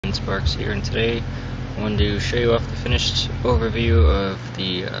again, Sparks here, and today I wanted to show you off the finished overview of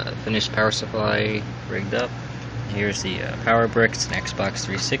the finished power supply rigged up. Here's the power brick. It's an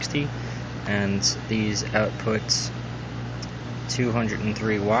XBOX360, and these output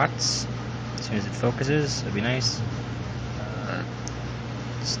 203 watts. As soon as it focuses, it'd be nice.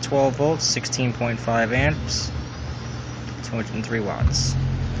 It's 12 volts, 16.5 amps, 203 watts.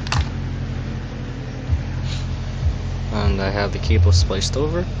 And I have the cable spliced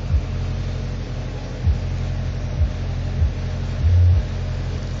over.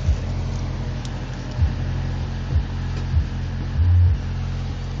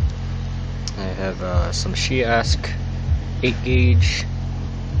 I have some Shiask 8 gauge.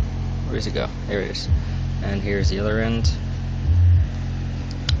 Where does it go? There it is. And here's the other end,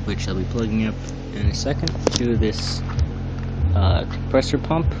 which I'll be plugging up in a second to this compressor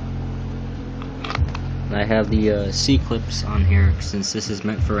pump. And I have the C-clips on here since this is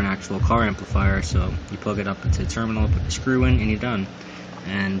meant for an actual car amplifier, so you plug it up into the terminal, put the screw in, and you're done.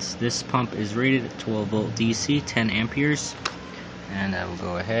 And this pump is rated at 12 volt DC, 10 amperes, and I will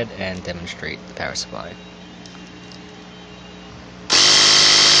go ahead and demonstrate the power supply.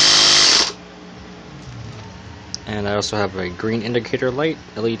 And I also have a green indicator light,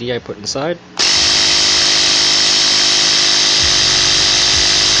 LED, I put inside.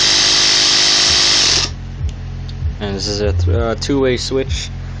 And this is a two-way switch,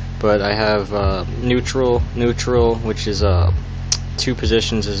 but I have neutral, which is two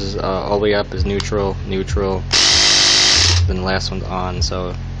positions. This is all the way up is neutral, then the last one's on.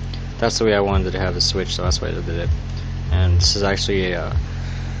 So that's the way I wanted to have the switch, so that's why I did it. And this is actually a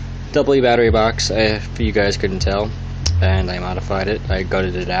AA battery box, if you guys couldn't tell, and I modified it. I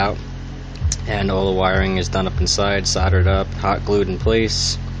gutted it out, and all the wiring is done up inside, soldered up, hot glued in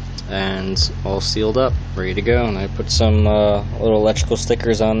place, and all sealed up, ready to go. And I put some little electrical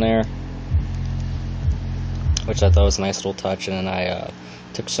stickers on there, which I thought was a nice little touch. And then I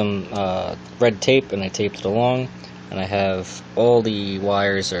took some red tape and I taped it along, and I have all the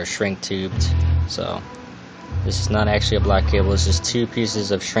wires are shrink tubed. So this is not actually a black cable, it's just two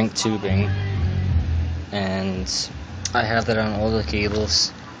pieces of shrink tubing, and I have that on all the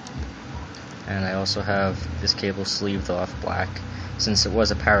cables. And I also have this cable sleeved off black. Since it was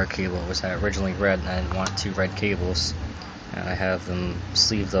a power cable, it was originally red, and I didn't want two red cables. And I have them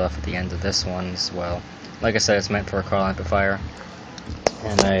sleeved off at the end of this one as well. Like I said, it's meant for a car amplifier.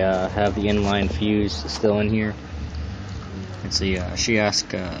 And I have the inline fuse still in here. It's the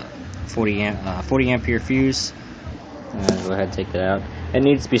Shiask 40 ampere fuse. And I'll go ahead and take that out. It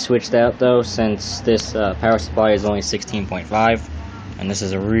needs to be switched out though, since this power supply is only 16.5, and this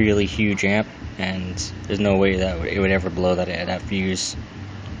is a really huge amp, and there's no way that it would ever blow that fuse.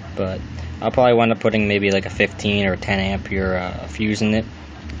 But I'll probably wind up putting maybe like a 15 or 10 ampere fuse in it,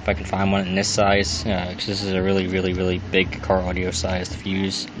 if I can find one in this size, because this is a really big car audio sized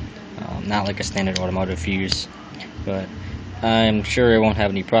fuse, not like a standard automotive fuse. But I'm sure it won't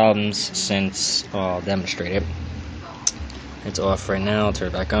have any problems, since I'll demonstrate it. It's off right now. I'll turn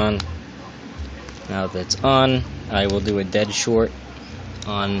it back on. Now that it's on, I will do a dead short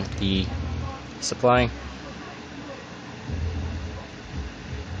on the supply,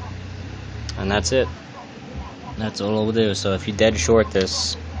 and that's it. That's all we'll do. So if you dead short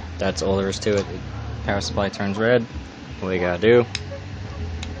this, that's all there is to it. The power supply turns red. All you gotta do,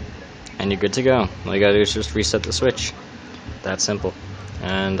 and you're good to go. All you gotta do is just reset the switch. That simple.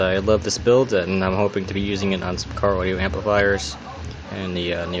 And I love this build, and I'm hoping to be using it on some car audio amplifiers in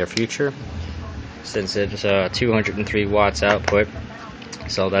the near future, since it's 203 watts output.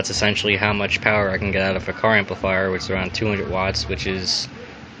 So that's essentially how much power I can get out of a car amplifier, which is around 200 watts, which is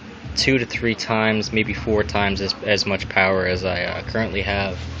 2 to 3 times, maybe 4 times as much power as I currently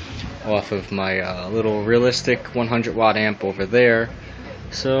have off of my little realistic 100 watt amp over there.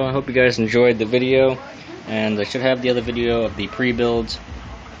 So I hope you guys enjoyed the video, and I should have the other video of the pre-build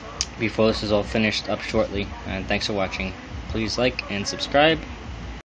before this is all finished up shortly. And thanks for watching. Please like and subscribe.